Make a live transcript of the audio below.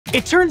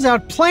It turns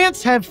out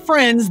plants have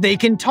friends they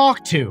can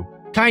talk to.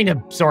 Kind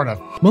of, sort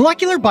of.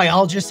 Molecular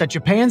biologists at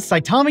Japan's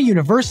Saitama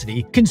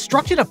University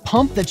constructed a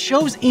pump that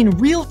shows in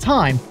real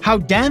time how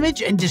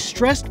damaged and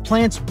distressed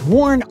plants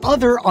warn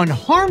other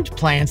unharmed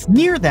plants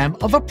near them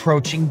of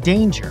approaching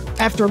danger.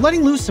 After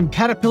letting loose some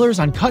caterpillars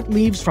on cut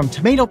leaves from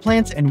tomato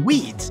plants and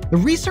weeds, the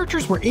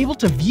researchers were able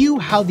to view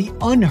how the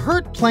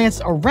unhurt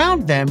plants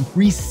around them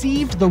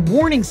received the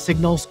warning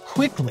signals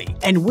quickly,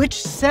 and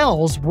which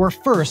cells were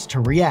first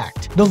to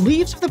react. The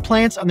leaves of the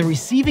plants on the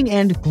receiving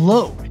end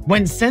glowed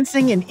when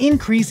sensing an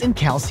increase in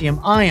calcium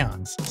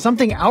ions,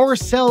 something our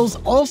cells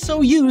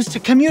also use to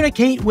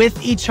communicate with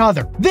each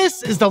other.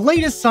 This is the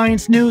latest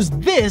science news.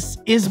 This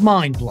is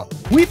mind-blowing.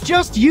 We've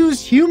just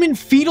used human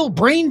fetal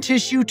brain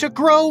tissue to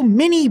grow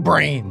mini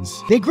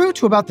brains. They grew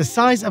to about the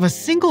size of a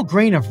single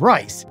grain of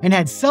rice and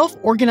had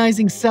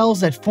self-organizing cells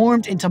that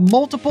formed into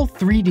multiple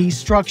 3D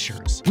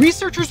structures.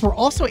 Researchers were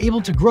also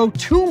able to grow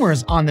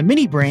tumors on the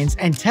mini brains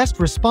and test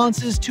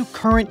responses to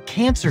current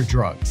cancer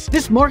drugs.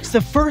 This marks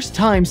the first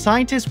time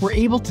scientists were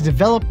able to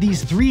develop these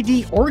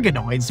 3D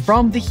organoids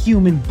from the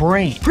human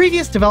brain.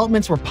 Previous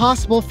developments were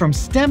possible from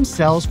stem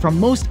cells from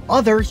most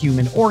other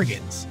human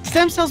organs.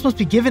 Stem cells must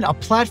be given a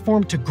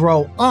platform to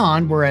grow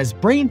on, whereas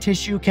brain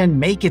tissue can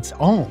make its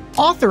own.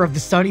 Author of the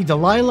study,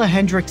 Delilah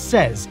Hendricks,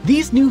 says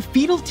these new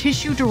fetal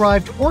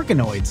tissue-derived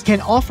organoids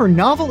can offer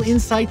novel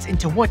insights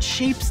into what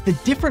shapes the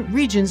different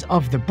regions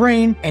of the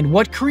brain and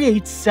what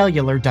creates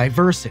cellular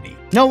diversity.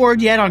 No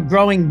word yet on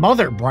growing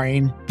mother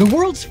brain. The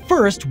world's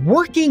first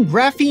working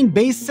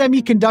graphene-based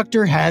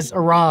semiconductor has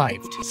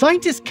arrived.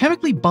 Scientists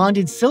chemically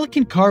bonded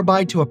silicon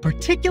carbide to a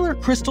particular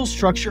crystal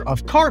structure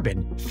of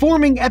carbon,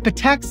 forming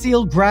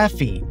epitaxial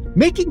graphene.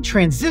 Making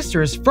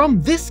transistors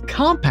from this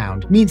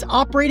compound means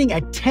operating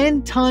at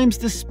 10 times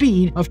the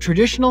speed of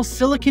traditional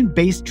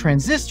silicon-based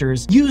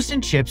transistors used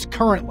in chips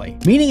currently,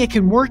 meaning it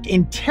can work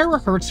in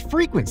terahertz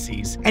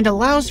frequencies and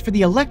allows for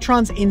the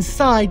electrons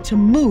inside to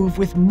move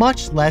with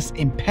much less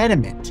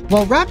impediment.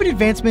 While rapid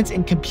advancements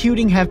in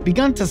computing have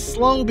begun to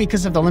slow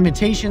because of the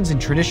limitations in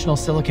traditional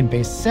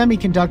silicon-based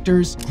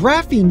semiconductors,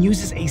 graphene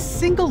uses a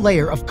single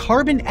layer of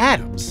carbon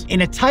atoms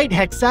in a tight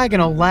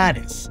hexagonal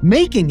lattice,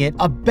 making it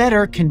a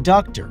better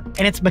conductor.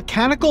 And its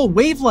mechanical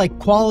wave-like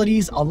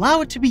qualities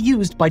allow it to be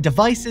used by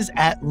devices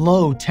at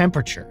low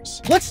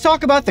temperatures. Let's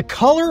talk about the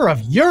color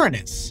of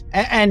Uranus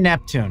and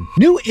Neptune.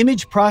 New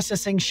image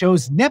processing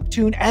shows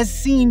Neptune as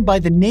seen by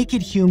the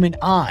naked human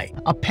eye,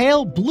 a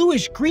pale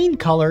bluish-green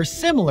color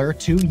similar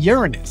to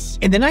Uranus.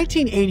 In the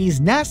 1980s,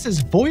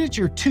 NASA's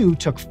Voyager 2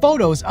 took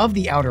photos of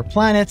the outer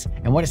planets,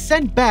 and what is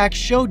sent back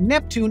showed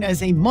Neptune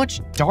as a much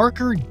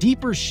darker,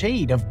 deeper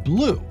shade of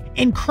blue.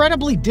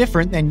 Incredibly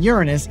different than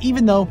Uranus,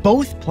 even though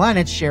both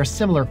planets share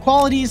similar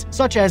qualities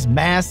such as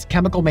mass,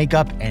 chemical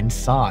makeup, and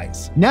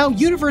size. Now,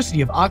 University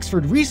of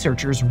Oxford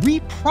researchers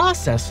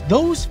reprocessed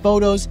those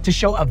photos to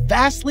show a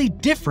vastly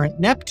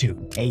different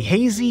Neptune, a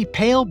hazy,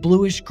 pale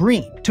bluish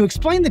green. To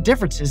explain the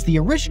differences, the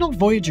original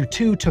Voyager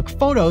 2 took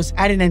photos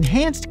at an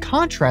enhanced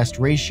contrast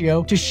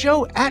ratio to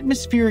show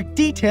atmospheric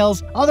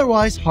details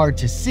otherwise hard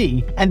to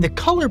see, and the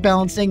color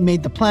balancing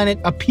made the planet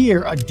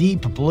appear a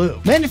deep blue.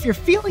 Man, if you're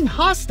feeling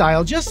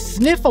hostile, just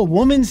sniff a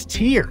woman's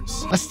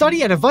tears. A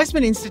study at a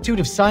Weizmann Institute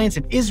of Science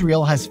in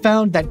Israel has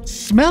found that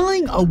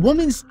smelling a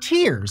woman's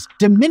tears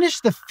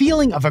diminished the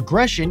feeling of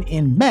aggression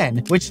in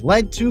men, which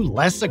led to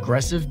less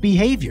aggressive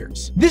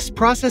behaviors. This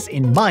process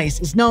in mice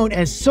is known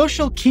as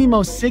social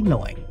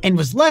chemosignaling and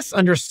was less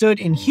understood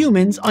in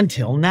humans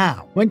until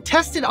now. When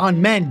tested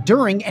on men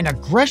during an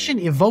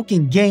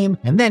aggression-evoking game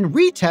and then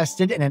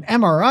retested in an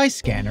MRI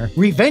scanner,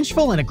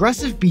 revengeful and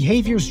aggressive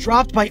behaviors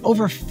dropped by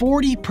over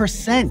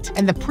 40%,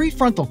 and the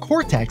prefrontal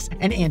cortex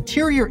and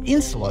anterior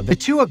insula, the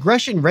two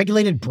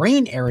aggression-regulated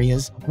brain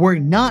areas, were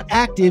not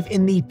active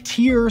in the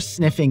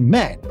tear-sniffing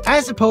men,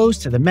 as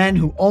opposed to the men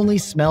who only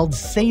smelled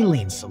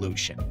saline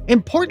solution.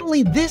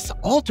 Importantly, this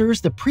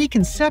alters the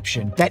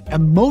preconception that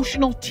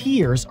emotional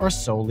tears are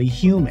solely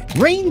human.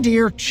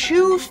 Reindeer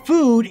chew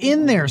food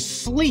in their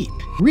sleep.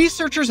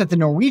 Researchers at the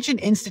Norwegian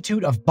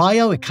Institute of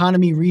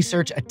Bioeconomy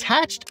Research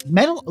attached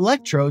metal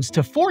electrodes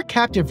to 4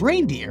 captive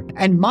reindeer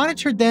and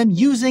monitored them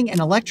using an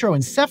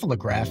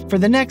electroencephalograph for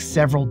the next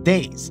several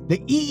days. The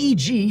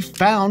EEG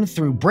found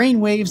through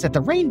brainwaves that the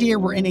reindeer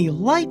were in a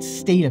light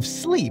state of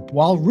sleep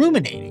while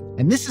ruminating,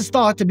 and this is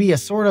thought to be a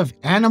sort of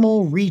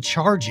animal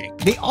recharging.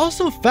 They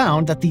also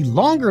found that the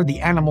longer the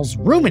animals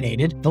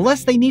ruminated, the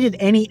less they needed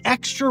any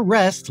extra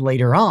rest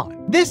later on.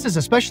 This is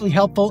especially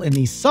helpful in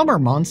the summer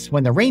months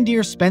when the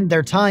reindeer spend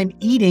their time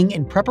eating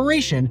in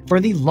preparation for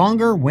the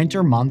longer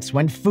winter months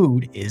when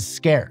food is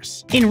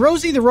scarce. In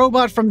Rosie the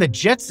Robot from the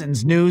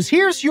Jetsons news,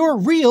 here's your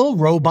real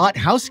robot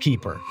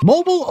housekeeper.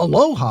 Mobile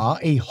Aloha,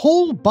 a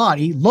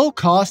whole-body,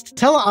 low-cost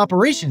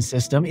teleoperation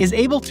system, is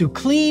able to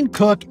clean,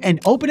 cook, and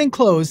open and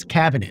close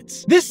cabinets.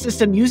 magnets. This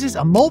system uses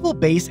a mobile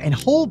base and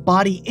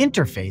whole-body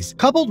interface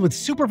coupled with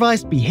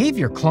supervised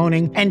behavior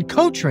cloning and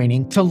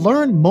co-training to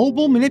learn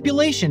mobile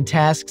manipulation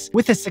tasks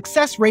with a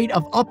success rate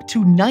of up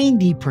to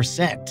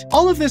 90%.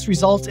 All of this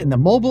results in the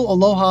mobile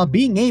Aloha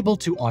being able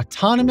to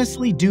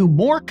autonomously do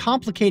more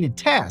complicated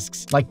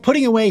tasks, like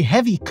putting away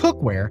heavy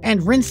cookware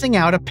and rinsing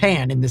out a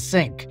pan in the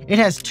sink. It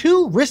has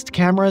 2 wrist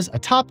cameras, a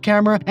top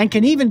camera, and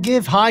can even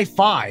give high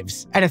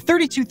fives. At a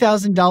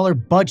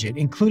 $32,000 budget,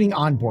 including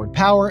onboard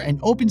power and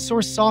open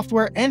source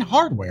software and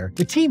hardware,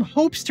 the team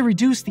hopes to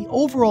reduce the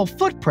overall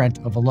footprint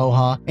of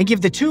Aloha and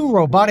give the 2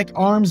 robotic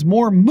arms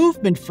more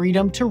movement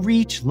freedom to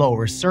reach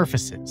lower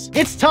surfaces.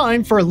 It's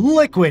time for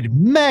liquid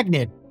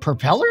magnet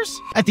propellers?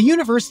 At the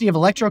University of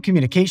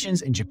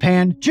Electrocommunications in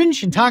Japan, Jun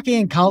Shintake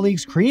and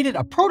colleagues created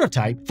a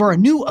prototype for a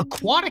new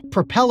aquatic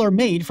propeller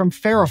made from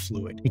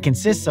ferrofluid. It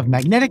consists of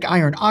magnetic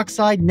iron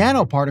oxide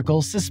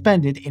nanoparticles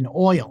suspended in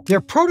oil.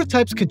 Their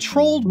prototypes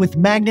controlled with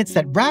magnets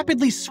that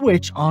rapidly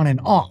switch on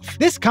and off.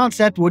 This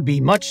concept would be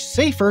much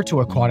safer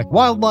to aquatic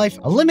wildlife,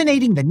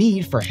 eliminating the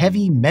need for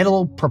heavy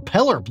metal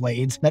propeller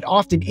blades that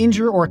often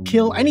injure or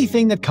kill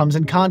anything that comes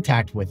in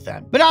contact with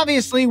them. But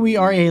obviously, we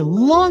are a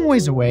long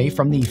ways away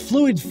from the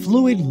fluid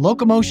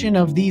locomotion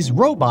of these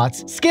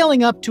robots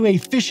scaling up to a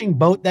fishing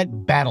boat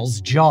that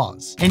battles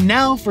Jaws. And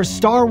now for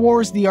Star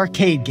Wars the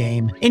arcade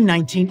game in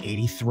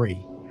 1983.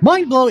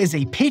 Mindblow is a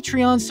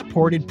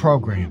Patreon-supported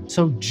program,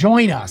 so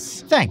join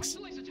us. Thanks.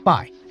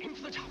 Bye. Aim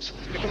for the tops.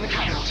 Pick in the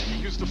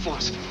cutouts. Use the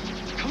force.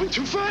 It's coming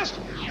too fast.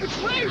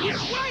 It's way,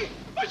 it's way.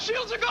 My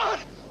shields are gone.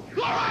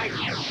 All right,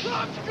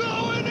 I'm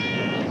going in.